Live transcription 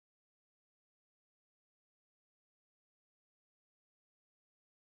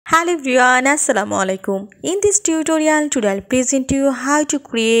Hello everyone, Assalamu alaikum. In this tutorial, today I'll present to you how to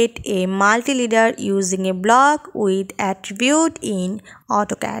create a multi-leader using a block with attribute in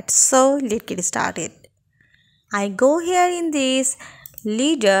AutoCAD. So let's get started. I go here in this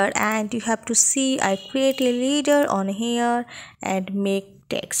leader and you have to see I create a leader on here and make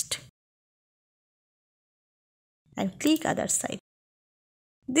text and click other side.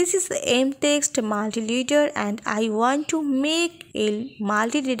 This is the text multileader and I want to make a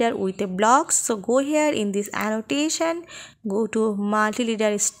multileader with a block. So go here in this annotation, go to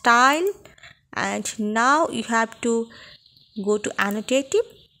multileader style, and now you have to go to annotative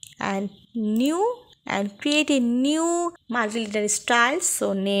and new and create a new multileader style.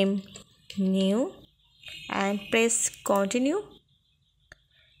 So name new and press continue.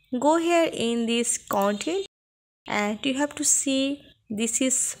 Go here in this content and you have to see this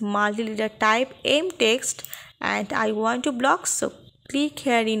is multileader type text and I want to block, so click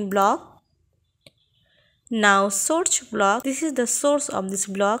here in block. Now source block, this is the source of this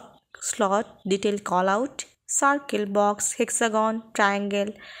block: slot, detail, callout, circle, box, hexagon,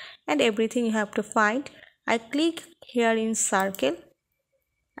 triangle, and everything you have to find. I click here in circle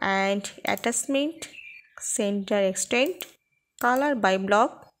and attachment, center, extend, color by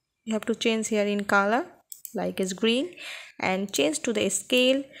block. You have to change here in color like is green and change to the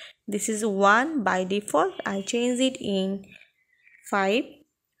scale. This is 1 by default. I change it in 5.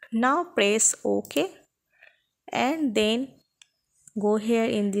 Now press OK and then go here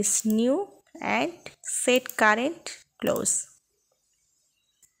in this new and set current, close.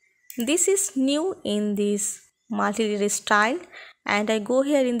 This is new in this multi-leader style and I go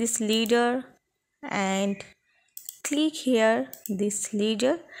here in this leader and click here this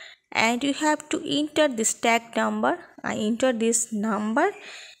leader and you have to enter this tag number. I enter this number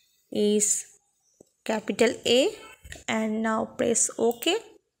is capital A and now press OK.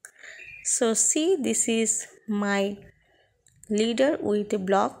 So see, this is my leader with a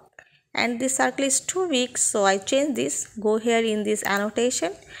block and this circle is too big, so I change this. Go here in this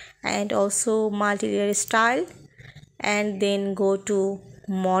annotation and also multi-leader style and then go to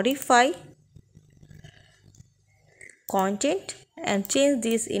modify content and change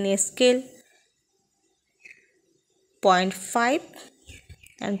this in a scale 0.5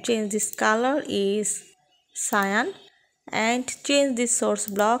 and change this color is cyan and change this source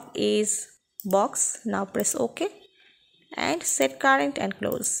block is box. Now press OK and set current and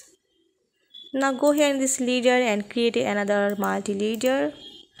close. Now go here in this leader and create another multi-leader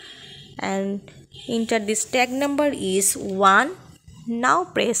and enter this tag number is 1. Now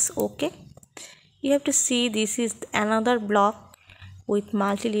press OK. You have to see this is another block with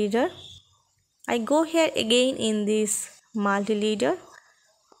multi-leader. I go here again in this multi-leader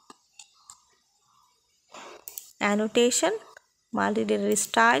annotation, multi-leader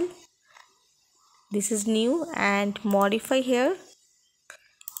style. This is new and modify here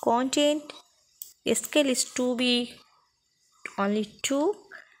content. Scale is to be only 2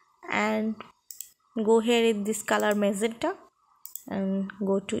 and go here in this color magenta and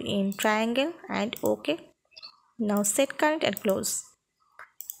go to in triangle and OK. Now set current and close.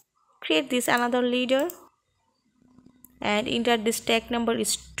 Create this another leader and enter this tag number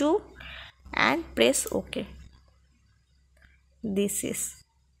is 2 and press OK. This is,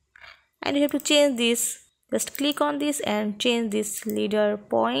 and you have to change this. Just click on this and change this leader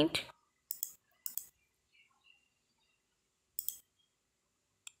point.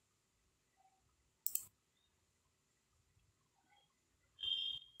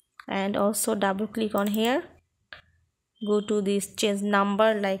 And also double click on here. Go to this change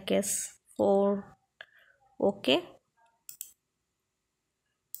number like as 4. OK.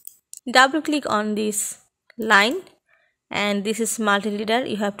 Double click on this line and this is multi-leader.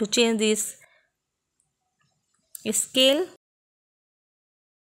 You have to change this scale.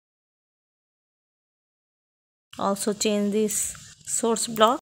 Also change this source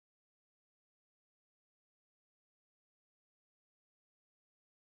block.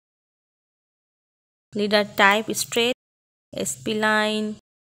 Leader type straight, SP line.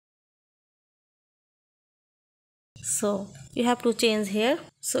 So you have to change here.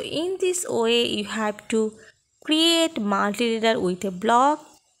 So in this way you have to create multi-leader with a block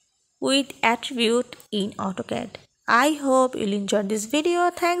with attribute in AutoCAD. I hope you'll enjoy this video.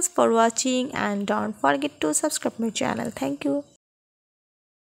 Thanks for watching and don't forget to subscribe my channel. Thank you.